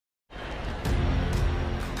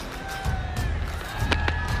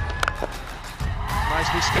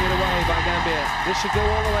Nicely steered away by Gambia. This should go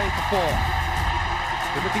all the way for 4.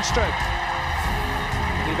 Good looking stroke.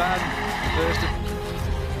 Liban, first.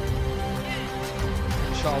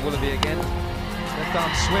 Shah Willoughby again. Left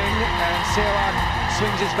arm swing, and Sehwag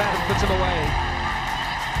swings his bat and puts him away.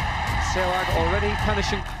 Sehwag already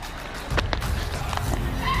punishing.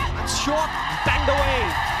 That's short, banged away.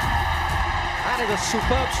 That is a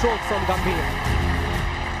superb stroke from Gambia.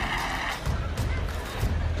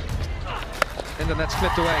 And then that's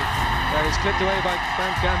clipped away. That is clipped away by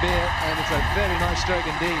Gambia, and it's a very nice stroke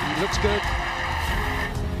indeed. He looks good.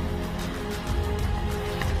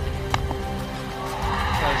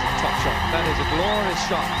 That is a top shot. That is a glorious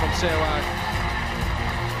shot from Sehwag.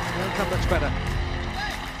 Won't come much better.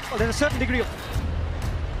 Well, there's a certain degree of...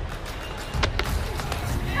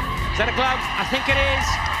 Is that a glove? I think it is.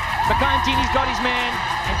 Bakantini's got his man,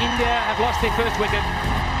 and India have lost their first wicket.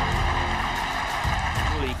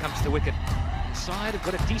 He comes to the wicket. Side have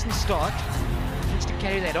got a decent start. Needs to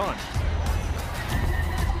carry that on.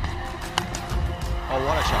 Oh,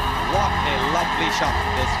 what a shot. What a lovely shot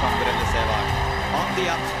this from Sehwag. On the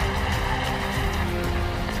up.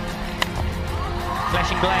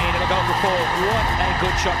 Flashing blade, it'll go for 4. What a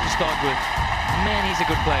good shot to start with. Man, he's a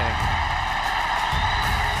good player.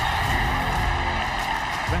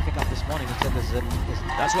 Wrapping up this morning, he said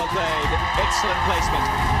That's well played. Excellent placement.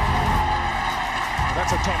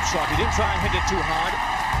 that's a top shot. He didn't try and hit it too hard.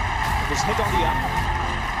 It was hit on the up.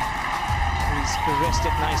 He's caressed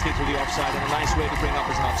it nicely through the offside, and a nice way to bring up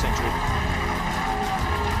his half-century.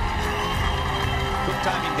 Good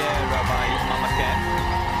timing there by Mohammad Kaif.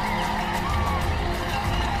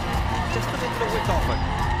 Just a little width off it.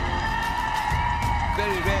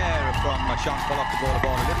 Very rare from Sean Pollock to go the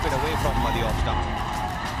ball a little bit away from the off stump.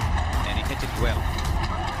 And he hit it well.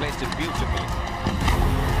 Placed it beautifully.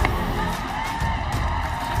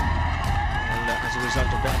 As a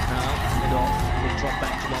result of that now, mid-off will drop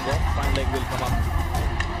back to long off. Fine leg will come up.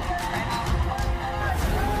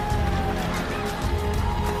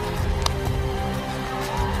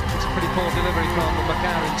 It's a pretty poor delivery from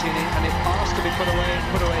Bakantini, and it asked to be put away, and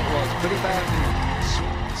put away it was. Pretty bad.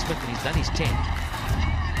 Smith, and he's done his 10.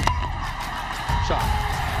 Shot.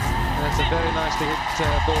 That's a very nicely hit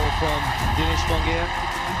ball from Dinesh Mongia.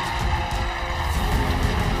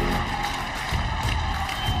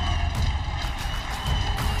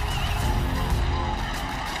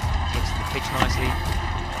 Pitch nicely.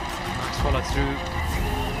 Nice follow through.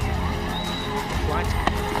 Flight.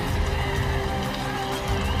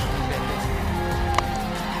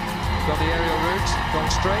 Got the aerial route, gone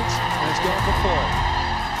straight, and it's gone for 4.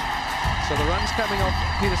 So the run's coming off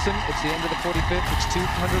Peterson. It's the end of the 45th. It's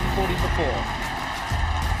 240 for 4.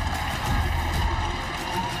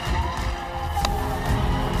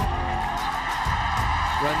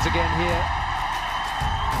 Runs again here.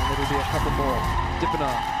 And it'll be a couple more.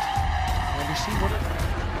 Dippenar. And you see what it...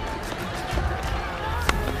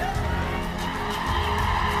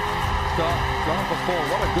 Gone for 4.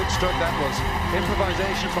 What a good stroke that was.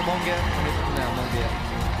 Improvisation from Mongia. Now Mongia.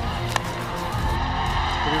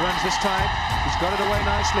 But he runs this time. He's got it away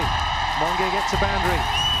nicely. Mongia gets a boundary.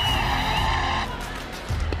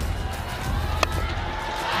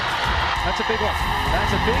 That's a big one.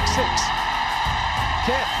 That's a big 6.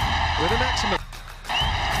 Kaif with a maximum.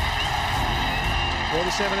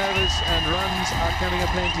 47 overs and runs are coming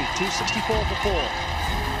aplenty. 264 for 4.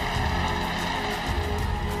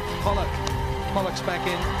 Pollock's back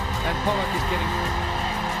in, and Pollock is getting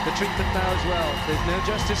the treatment now as well. There's no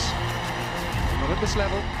justice, not at this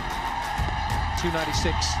level.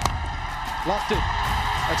 296. Lofted.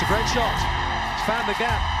 That's a great shot. It's found the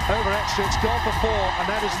gap over extra. It's gone for 4, and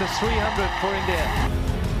that is the 300 for India.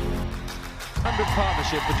 100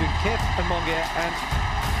 partnership between Kaif and Mongia, and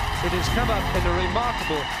it has come up in a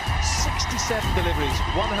remarkable 67 deliveries.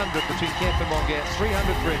 100 between Kaif and Mongia,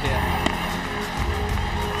 300 for India.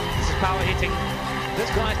 This is power hitting. This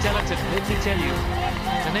guy's talented, let me tell you.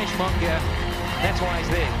 Dinesh Mongia, that's why he's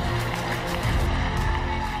there.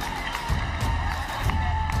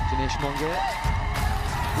 Dinesh Mongia.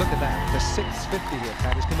 Look at that. The 650 here,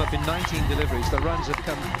 Pat, has come up in 19 deliveries. The runs have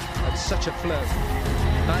come at such a flow.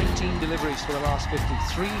 19 deliveries for the last 50.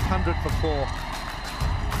 300 for 4.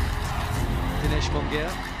 Dinesh Mongia.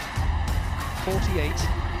 48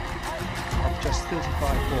 of just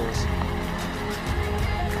 35 balls.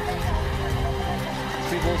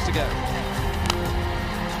 3 balls to go.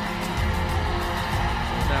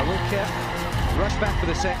 Now will Kaif rush back for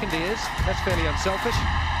the second? He is. That's fairly unselfish.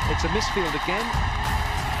 It's a misfield again.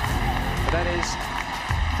 But that is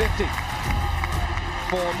 50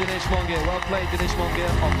 for Dinesh Mongia. Well played, Dinesh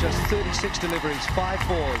Mongia, of just 36 deliveries, 5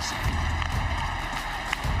 fours.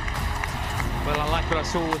 Well, I like what I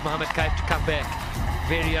saw with Mohammed Kaif to come back.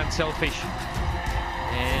 Very unselfish.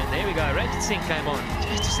 And there we go, Ranjit Singh came on.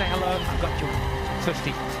 Just to say hello, I've got your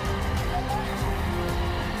 50.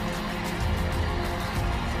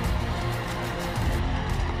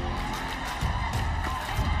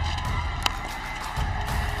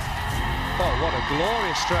 Oh, what a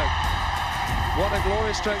glorious stroke. What a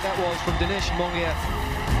glorious stroke that was from Dinesh Mongia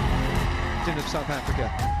of South Africa.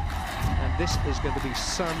 And this is going to be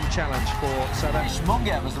some challenge for South Africa.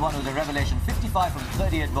 Mongia was the one with the revelation, 55 from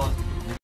 38 balls.